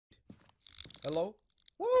Hello?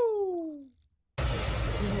 Woo!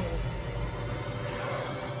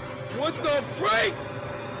 What the freak?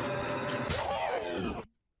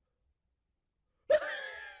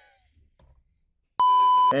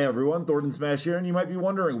 Hey everyone, Thornton Smash here, and you might be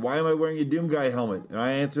wondering, why am I wearing a Doom Guy helmet? And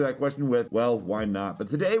I answer that question with, well, why not? But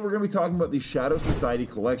today we're going to be talking about the Shadow Society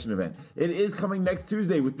Collection event. It is coming next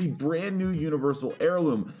Tuesday with the brand new Universal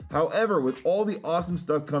Heirloom. However, with all the awesome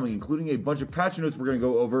stuff coming, including a bunch of patch notes we're going to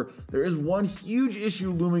go over, there is one huge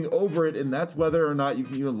issue looming over it, and that's whether or not you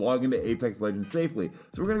can even log into Apex Legends safely.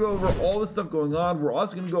 So we're going to go over all the stuff going on. We're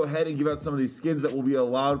also going to go ahead and give out some of these skins that will be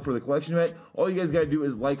allowed for the collection event. All you guys got to do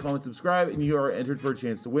is like, comment, subscribe, and you are entered for a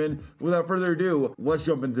chance to win. Without further ado, let's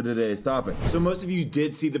jump into today's topic. So most of you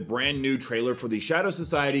did see the brand new trailer for the Shadow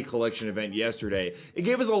Society Collection event yesterday. It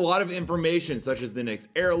gave us a lot of information, such as the next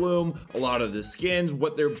heirloom, a lot of the skins,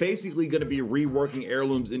 what they're basically going to be reworking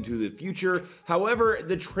heirlooms into the future. However,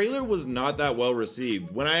 the trailer was not that well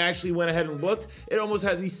received. When I actually went ahead and looked, it almost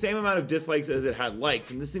had the same amount of dislikes as it had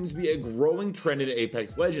likes, and this seems to be a growing trend in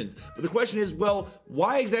Apex Legends. But the question is, well,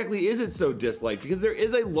 why exactly is it so disliked? Because there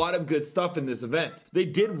is a lot of good stuff in this event.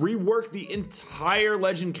 They did rework the entire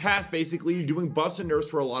legend cast, basically doing buffs and nerfs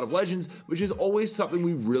for a lot of legends, which is always something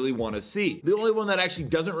we really want to see. The only one that actually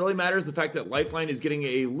doesn't really matter is the fact that Lifeline is getting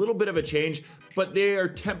a little bit of a change, but they are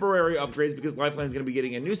temporary upgrades because Lifeline is going to be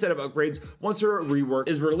getting a new set of upgrades once her rework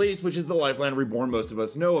is released, which is the Lifeline Reborn most of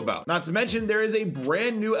us know about. Not to mention, there is a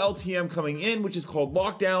brand new LTM coming in, which is called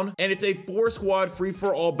Lockdown, and it's a 4-squad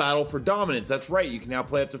free-for-all battle for dominance. That's right, you can now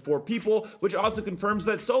play up to 4 people, which also confirms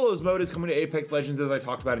that solos mode is coming to Apex Legends, as I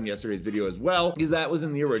talked about in yesterday's video as well, because that was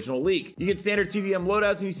in the original leak. You get standard TDM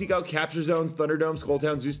loadouts and you seek out capture zones, Thunderdome,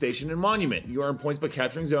 Skulltown, Zoo Station, and Monument. You earn points by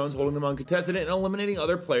capturing zones, holding them uncontested, and eliminating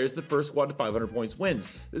other players. The first squad to 500 points wins.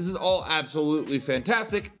 This is all absolutely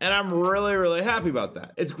fantastic, and I'm really happy about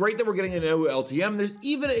that. It's great that we're getting a new LTM. There's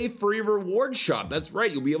even a free reward shop. That's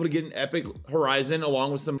right, you'll be able to get an epic Horizon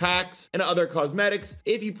along with some packs and other cosmetics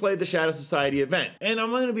if you play the Shadow Society event. And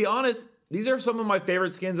I'm gonna be honest, these are some of my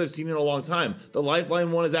favorite skins I've seen in a long time. The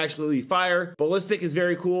Lifeline one is actually fire, Ballistic is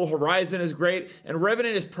very cool, Horizon is great, and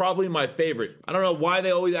Revenant is probably my favorite. I don't know why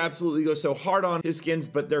they always absolutely go so hard on his skins,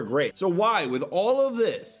 but they're great. So why, with all of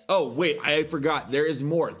this, oh wait, I forgot, there is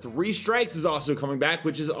more. 3 Strikes is also coming back,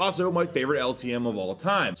 which is also my favorite LTM of all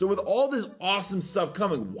time. So with all this awesome stuff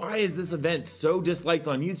coming, why is this event so disliked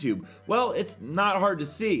on YouTube? Well, it's not hard to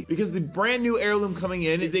see, because the brand new heirloom coming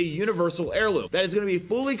in is a universal heirloom that is going to be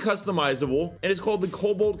fully customized, and it's called the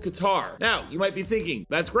Cobalt Qatar. Now, you might be thinking,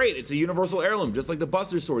 that's great, it's a universal heirloom, just like the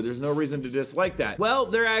Buster Sword, there's no reason to dislike that. Well,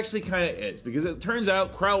 there actually kind of is, because it turns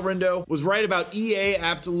out Crowell Rindo was right about EA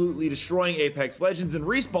absolutely destroying Apex Legends and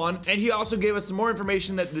Respawn, and he also gave us some more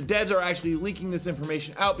information that the devs are actually leaking this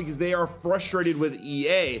information out because they are frustrated with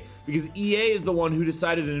EA, because EA is the one who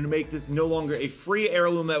decided to make this no longer a free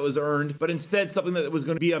heirloom that was earned, but instead something that was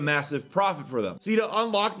going to be a massive profit for them. So to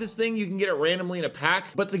unlock this thing, you can get it randomly in a pack,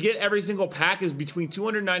 but to get every single pack is between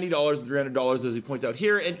 $290 and $300, as he points out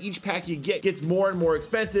here, and each pack you get gets more and more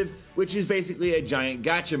expensive, which is basically a giant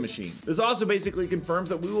gacha machine. This also basically confirms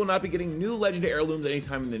that we will not be getting new legendary heirlooms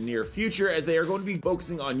anytime in the near future, as they are going to be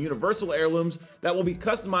focusing on universal heirlooms that will be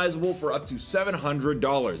customizable for up to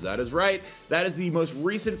 $700. That is right, that is the most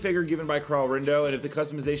recent figure given by Crowell Rindo, and if the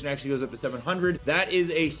customization actually goes up to $700, that is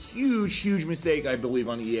a huge mistake, I believe,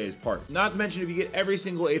 on EA's part. Not to mention, if you get every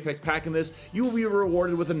single Apex pack in this, you will be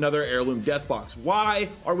rewarded with another heirloom death box. Why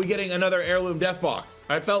are we getting another heirloom death box?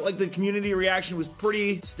 I felt like the community reaction was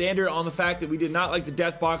pretty standard on the fact that we did not like the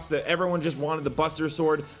death box, that everyone just wanted the Buster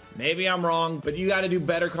Sword. Maybe I'm wrong, but you got to do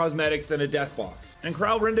better cosmetics than a death box. And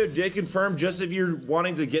Crowell Rindo did confirm, just if you're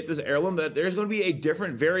wanting to get this heirloom, that there's going to be a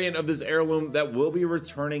different variant of this heirloom that will be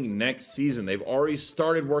returning next season. They've already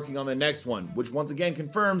started working on the next one, which once again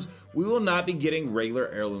confirms we will not be getting regular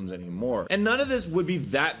heirlooms anymore. And none of this would be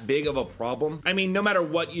that big of a problem. I mean, no matter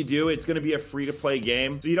what you do, it's going to be a free-to-play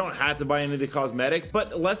game, so you don't have to buy any of the cosmetics.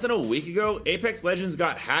 But less than a week ago, Apex Legends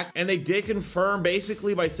got hacked, and they did confirm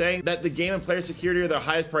basically by saying that the game and player security are their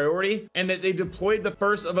highest priority, and that they deployed the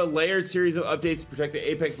first of a layered series of updates to protect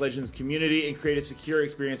the Apex Legends community and create a secure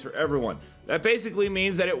experience for everyone. That basically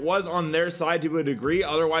means that it was on their side to a degree,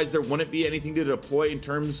 otherwise there wouldn't be anything to deploy in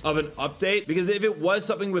terms of an update, because if it was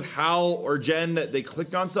something with Hal or Jen that they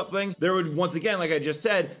clicked on something, there would, once again, like I just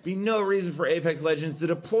said, be no reason for Apex Legends to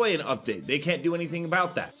deploy an update. They can't do anything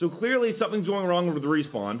about that. So clearly something's going wrong with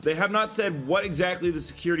Respawn. They have not said what exactly the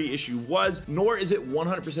security issue was, nor is it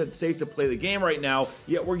 100% safe to play the game right now,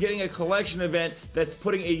 yet we're getting a collection event that's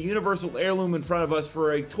putting a universal heirloom in front of us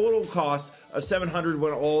for a total cost of $700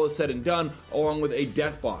 when all is said and done, along with a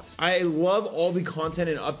death box. I love all the content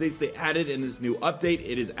and updates they added in this new update.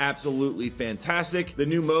 It is absolutely fantastic. The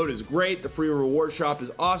new mode is great. The free reward shop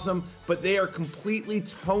is awesome, but they are completely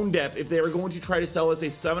tone deaf if they are going to try to sell us a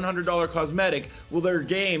 $700 cosmetic while their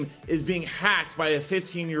game is being hacked by a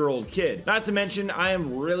 15-year-old kid. Not to mention, I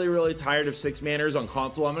am really tired of 6 manners on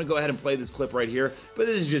console. I'm gonna go ahead and play this clip right here, but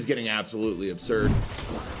this is just getting absolutely absurd.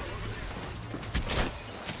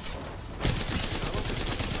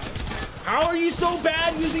 How are you so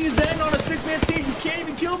bad using a Zen on a 6-man team? You can't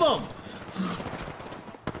even kill them.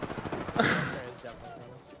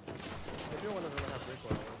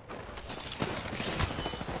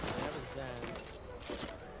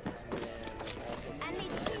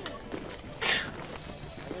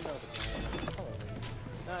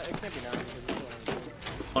 It can't be now.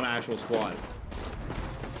 On actual squad.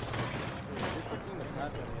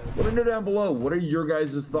 Let me know down below, what are your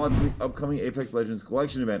guys' thoughts on the upcoming Apex Legends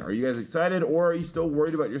collection event? Are you guys excited, or are you still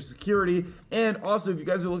worried about your security? And also, if you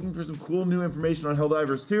guys are looking for some cool new information on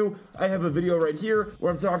Helldivers 2, I have a video right here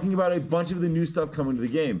where I'm talking about a bunch of the new stuff coming to the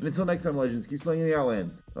game. And until next time, Legends, keep slinging the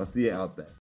outlands. I'll see you out there.